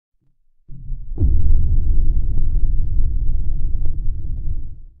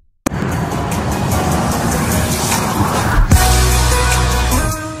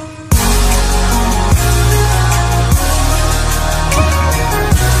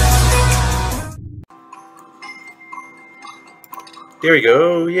There we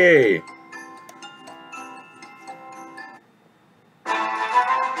go. Yay.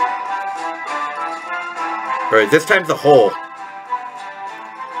 Alright, this time's the hole.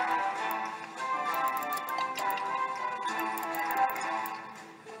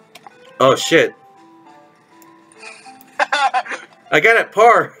 Oh shit. I got it,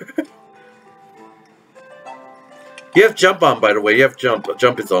 par. You have jump on, by the way. You have jump.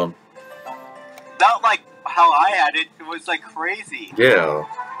 Jump is on. Not like how I had it. It was like crazy. Yeah.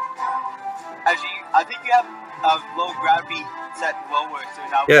 Actually, I think you have a low gravity set lower, so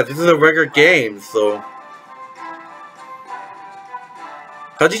now. Yeah, this is a regular game, so.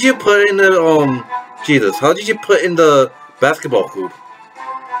 How did you put in the Jesus? How did you put in the basketball hoop?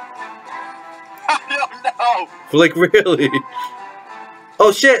 I don't know. Like really?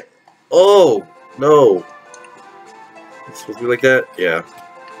 Oh shit! Oh no! It's supposed to be like that? Yeah.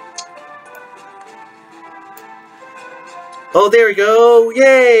 Oh, there we go!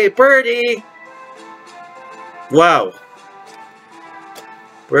 Yay! Birdie! Wow.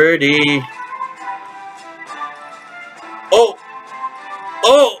 Birdie. Oh!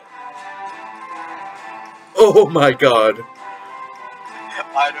 Oh! Oh my god.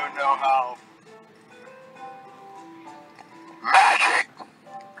 I don't know how. Magic!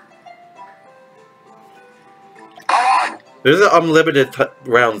 Come on! There's unlimited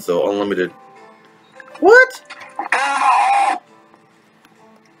rounds though, unlimited. What?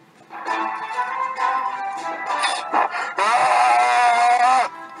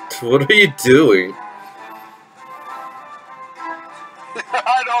 What are you doing?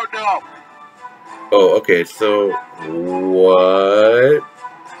 I don't know. Oh, okay, so what?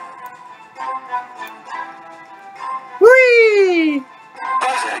 Whee!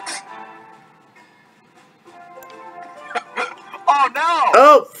 Physics! Oh no!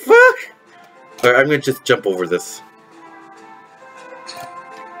 Oh, fuck! Alright, I'm gonna just jump over this.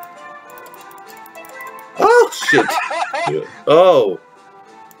 Oh, shit! Oh!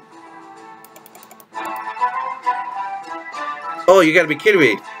 Oh, you gotta be kidding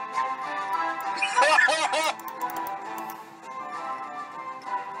me!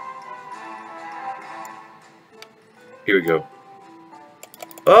 Here we go.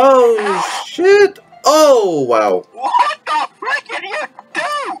 Oh, shit! Oh, wow! What the frick did you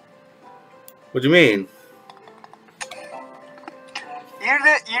do? What do you mean? You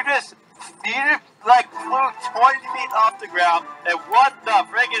just like flew 20 feet off the ground, and what the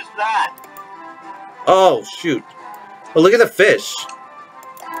frick is that? Oh, shoot. Oh, look at the fish.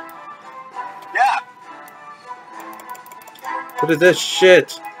 Yeah. What is this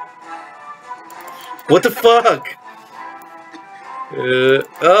shit? What the fuck?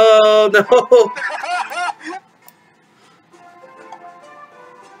 Oh, no.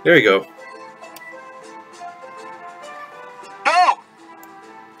 There you go. No!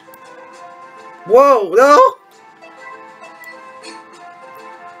 Whoa, no!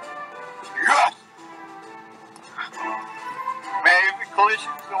 Yes! Man, if the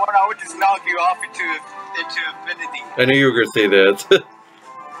collision's going, I would just knock you off into infinity. I knew you were gonna say that.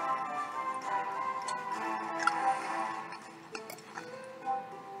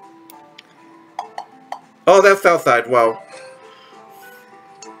 Oh, that's outside. Wow.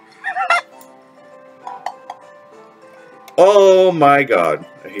 Oh my god.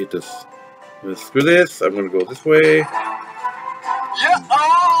 I hate this. I'm gonna screw this. I'm gonna go this way. Yeah!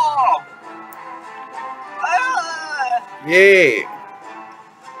 Oh! Ah! Yay!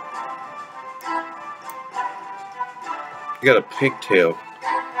 You got a pigtail.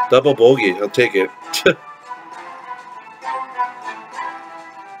 Double bogey. I'll take it.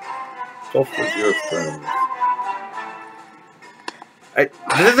 Golf with your friends.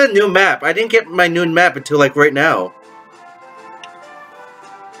 This is a new map. I didn't get my new map until like right now.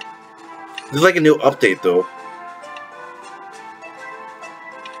 This is like a new update though.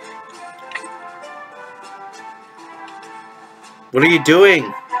 What are you doing?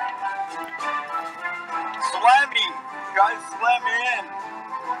 Slam me! Guys, slam me in!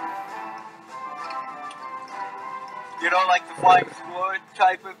 You know, like the flying squad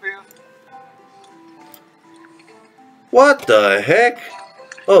type of move? What the heck?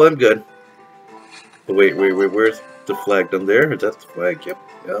 Oh, I'm good. Oh, wait, where's the flag down there? Is that the flag? Yep.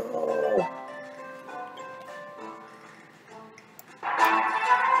 Oh.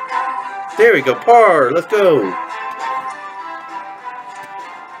 There we go, par! Let's go!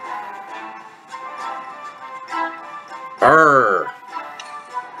 Arr!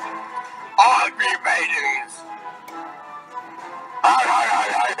 Army mateys!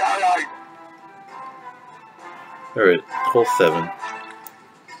 Aye. Alright, hole 7.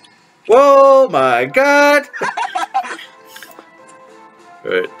 Whoa, my god!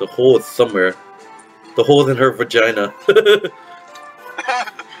 Alright, the hole is somewhere. The hole's in her vagina.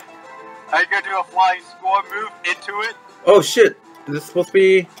 Are you gonna do a flying score move into it? Oh shit! Is this supposed to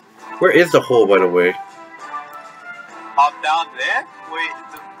be... Where is the hole, by the way? Down there? Wait,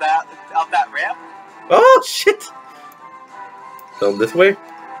 up that ramp? Oh shit! Down this way?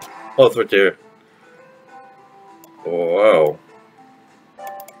 Oh, it's right there. Oh, wow.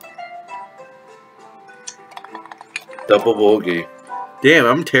 Double bogey. Damn,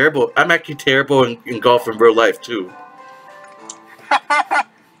 I'm terrible. I'm actually terrible in golf in real life, too.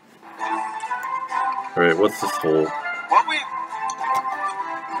 Alright, what's this hole? What we...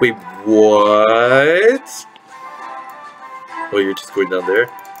 Wait, what? Oh, you're just going down there?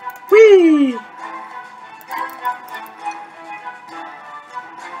 Whee!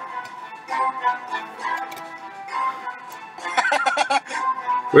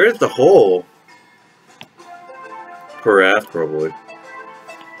 Where's the hole? Per ass, probably.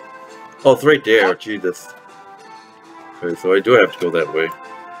 Oh, it's right there. Jesus. Okay, so I do have to go that way.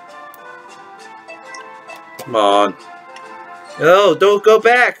 Come on. No, don't go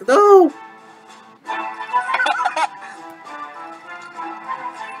back. No!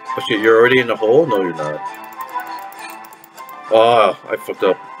 Oh shit, you're already in the hole? No, you're not. Oh, I fucked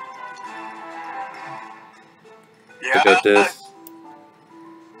up. Yeah. I got this.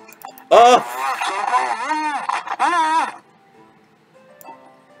 Oh!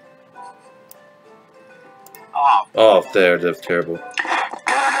 Oh, there, that's terrible.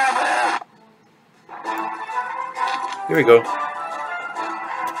 Here we go.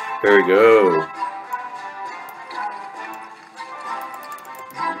 There we go.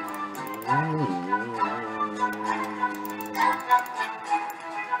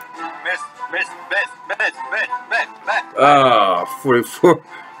 Miss. Ah, 44.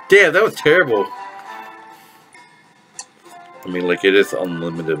 Damn, that was terrible. I mean, like, it is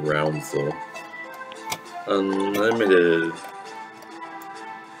unlimited rounds, so. Unlimited.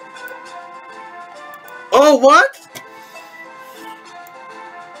 Oh, what?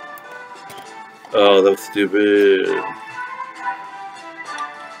 Oh, that was stupid.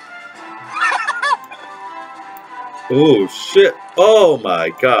 Oh, shit. Oh, my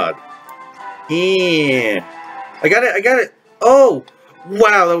God. Yeah. I got it. Oh,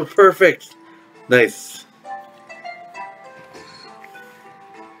 wow, that was perfect. Nice.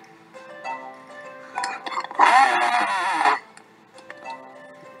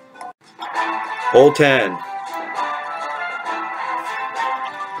 Hole 10.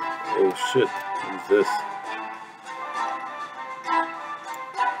 Oh shit, what is this?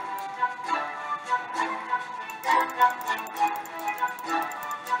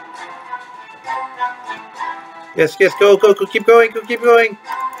 Yes, go, keep going. Keep going.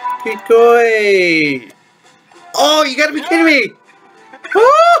 Oh, you gotta be kidding me!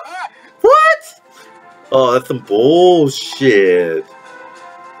 Oh, what? Oh, that's some bullshit.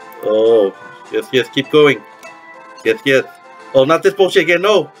 Oh, yes, keep going. Yes. Oh, not this bullshit again,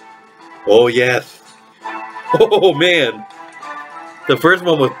 no. Oh, yes. Oh, man. The first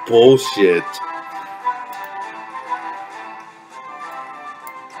one was bullshit.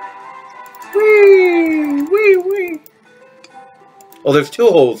 Wee. Oh, there's two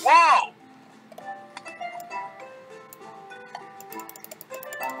holes. Whoa!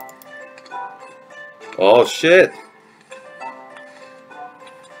 Oh, shit.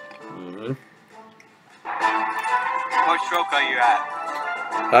 What stroke are you at?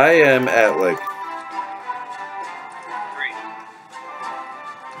 I am at, like... 3.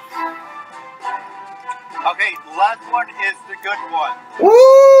 Okay, the last one is the good one.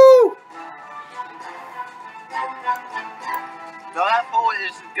 Woo! The last hole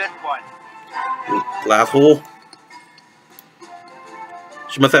is the good one. Last hole?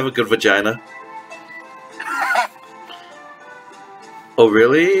 She must have a good vagina. Oh,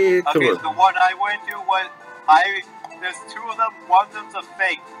 really? Okay, the one I went to was... There's 2 of them, one of them's a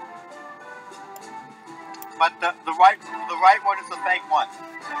fake. But the right one is a fake one.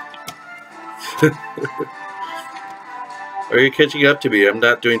 Are you catching up to me? I'm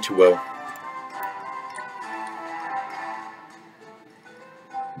not doing too well.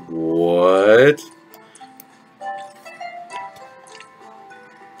 What?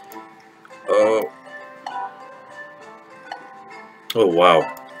 Oh. Oh, wow.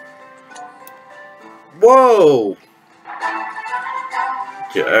 Whoa!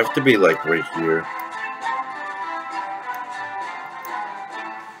 Yeah, I have to be like right here.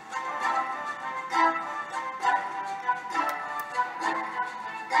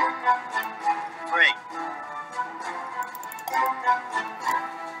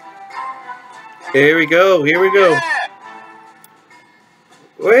 Here we go. Yeah.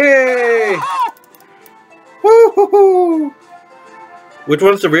 Which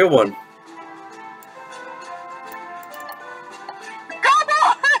one's the real one? Come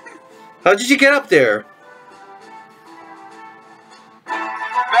on! How did you get up there?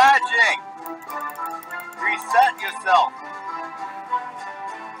 Magic! Reset yourself.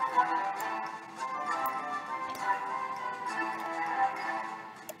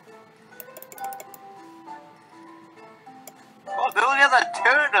 Oh, look at the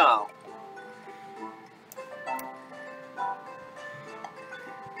turtle.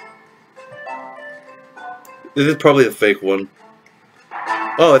 This is probably a fake one.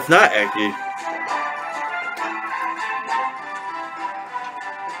 Oh, it's not actually.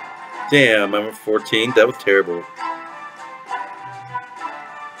 Damn, I'm 14. That was terrible.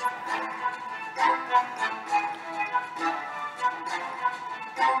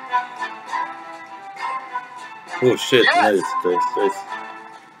 Oh shit! Yes! Nice.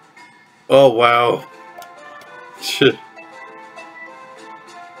 Oh wow. Shit.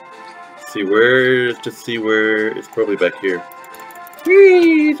 See where to see where it's probably back here.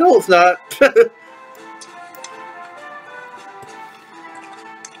 Whee! No, it's not.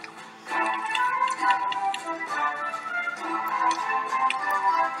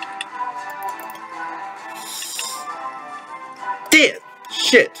 Damn!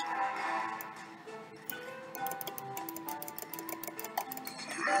 Shit!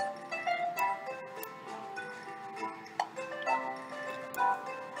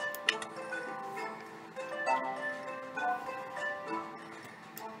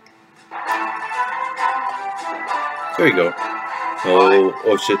 There you go.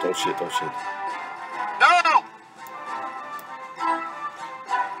 Oh shit! No!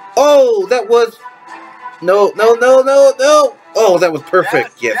 Oh, that was no! Oh, that was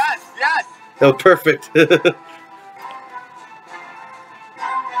perfect. Yes. Yes! That was perfect.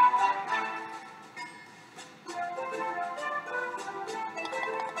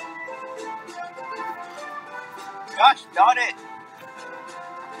 Gosh darn it!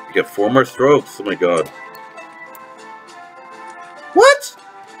 You got 4 more strokes. Oh my god. What?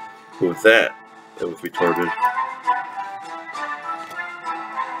 Who was that? That was retarded.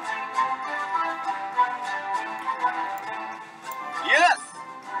 Yes!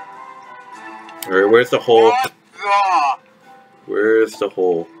 Alright, where's the hole? Where's the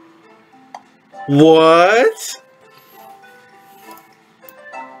hole? What?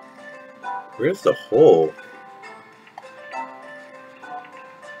 Where's the hole?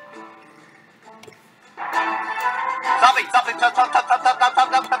 Stop.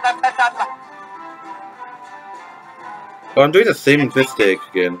 Oh, I'm doing the same mistake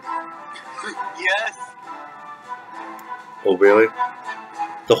again. Yes. Oh, really?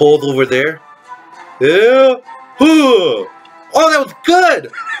 The hole's over there? Yeah. Oh, that was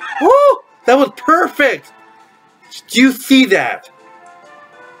good! Woo! That was perfect! Do you see that?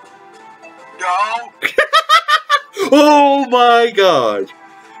 No. Oh my god!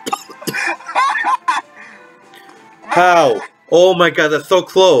 How? Oh my god, that's so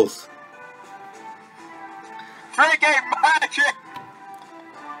close! Freaking magic!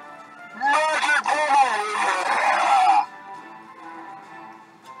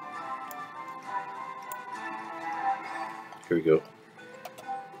 Here we go.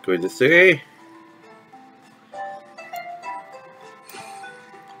 Going to say.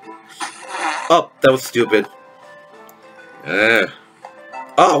 Oh, that was stupid.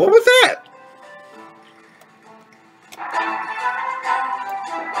 Oh, what was that?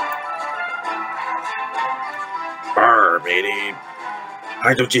 Arr, matey.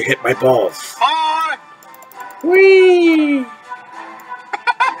 Why don't you hit my balls? Bye. Whee!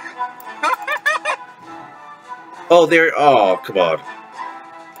 Oh, there. Oh, come on.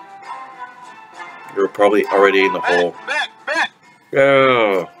 You're probably already in the hole. Back.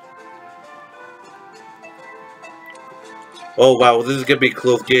 Oh. Oh, wow. This is going to be a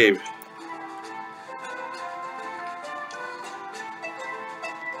close game.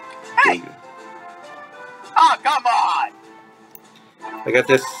 Hey! Oh, come on! I got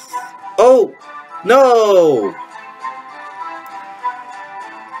this. Oh! No!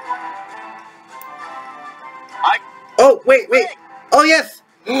 Oh, wait. Oh, yes!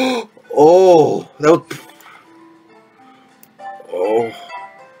 Oh, that was... Oh.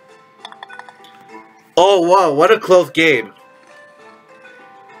 Oh, wow, what a close game.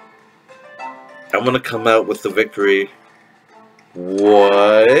 I'm gonna come out with the victory.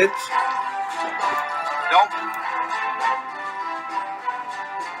 What? Nope.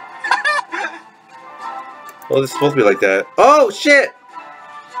 Oh, this is supposed to be like that. Oh, shit!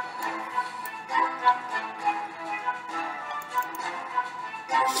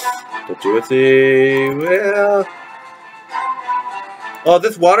 Don't do a thing. Well... Oh,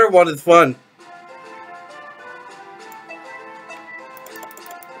 this water one is fun.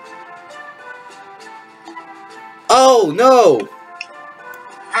 Oh, no!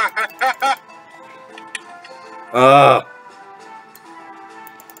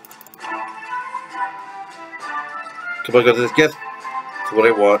 Come on, go to this. Yes! That's what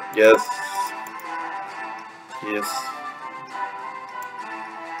I want. Yes. Yes.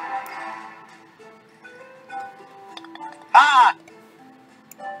 Ah!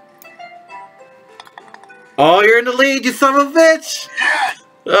 Oh, you're in the lead, you son of a bitch! Yes!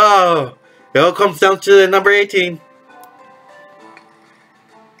 Oh, it all comes down to number 18.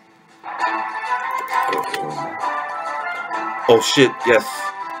 Oh shit, yes.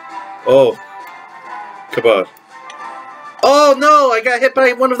 Oh. Come on. Oh no, I got hit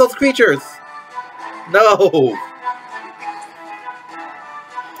by one of those creatures! No!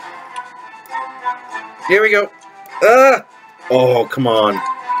 Here we go. Ah! Oh, come on.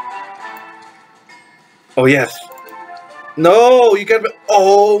 Oh, yes. No, you gotta be...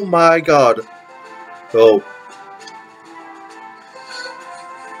 Oh my god. Oh.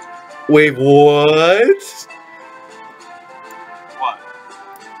 Wait, what? What?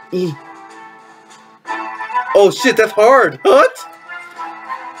 Oh shit, that's hard. What?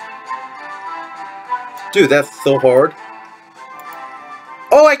 Dude, that's so hard.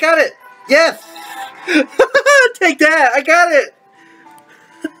 Oh, I got it. Yes. Take that. I got it.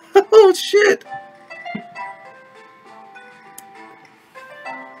 Oh shit.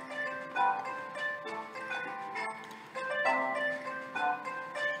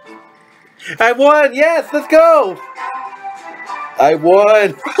 I won. Yes, let's go. I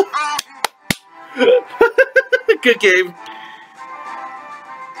won. Good game.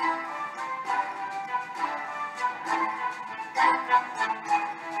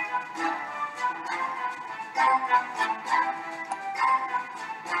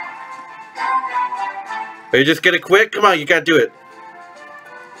 Are you just gonna quit? Come on, you gotta do it.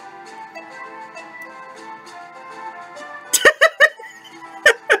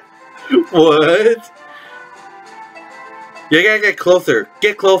 What? You gotta get closer.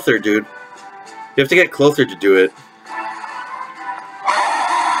 Get closer, dude. You have to get closer to do it.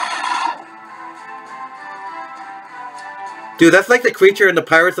 Dude, that's like the creature in the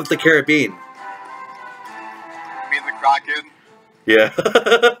Pirates of the Caribbean. You mean the Kraken? Yeah.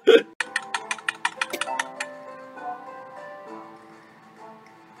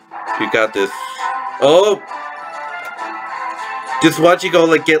 You got this. Oh! Just watch you go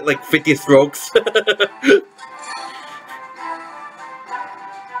like get like 50 strokes. What?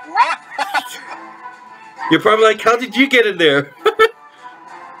 You're probably like, how did you get in there?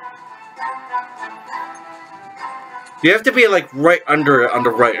 You have to be like right under it on the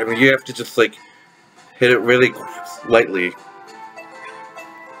right. I mean, you have to just like hit it really lightly.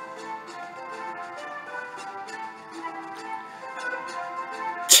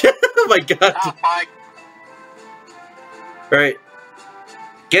 Oh my god. Oh my. Alright.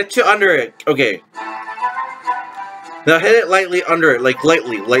 Get to under it. Okay. Now hit it lightly under it. Like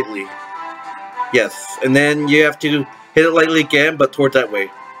lightly. Yes. And then you have to hit it lightly again, but towards that way.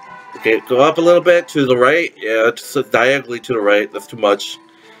 Okay, go up a little bit to the right. Yeah, just diagonally to the right. That's too much.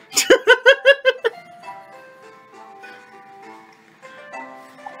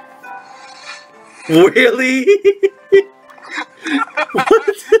 Really?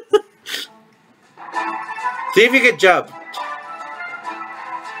 What? See if you can jump.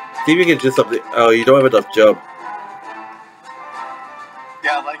 See if you can do something. Oh, you don't have enough jump.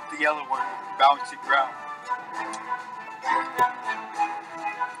 Yeah, like the yellow one, bouncy ground.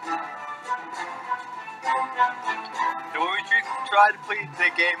 So we should try to play the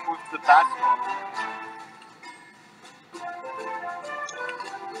game with the basketball.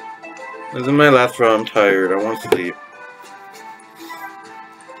 This is my last round. I'm tired. I want to sleep.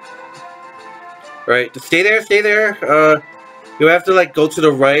 Right, just stay there, stay there. You have to like go to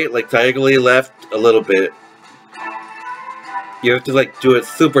the right, like diagonally left a little bit. You have to like do it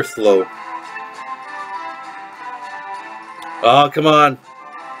super slow. Oh, come on.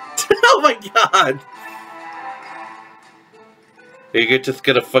 Oh my god. Are you just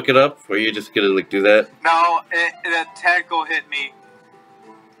gonna fuck it up? Or are you just gonna like do that? No, a tentacle hit me.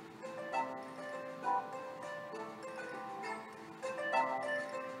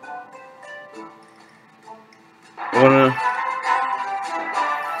 I wanna...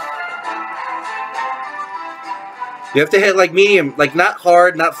 You have to hit like medium, like not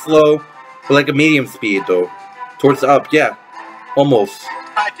hard, not slow, but like a medium speed though. Towards the up, yeah. Almost.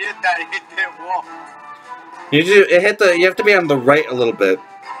 I did that, it hit the wall. You have to be on the right a little bit.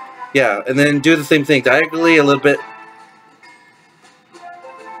 Yeah, and then do the same thing. Diagonally a little bit.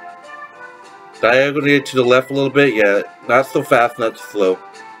 Diagonally to the left a little bit, yeah. Not so fast, not so slow.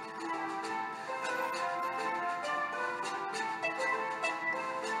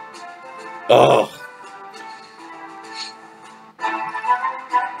 Oh.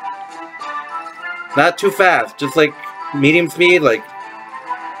 Not too fast, just like medium speed, like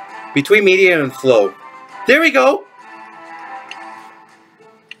between medium and slow. There we go!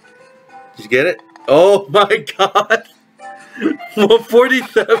 Did you get it? Oh my god!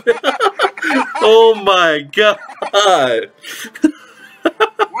 147! Oh my god!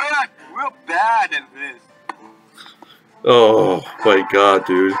 We're bad at this. Oh my god,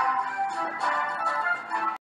 dude.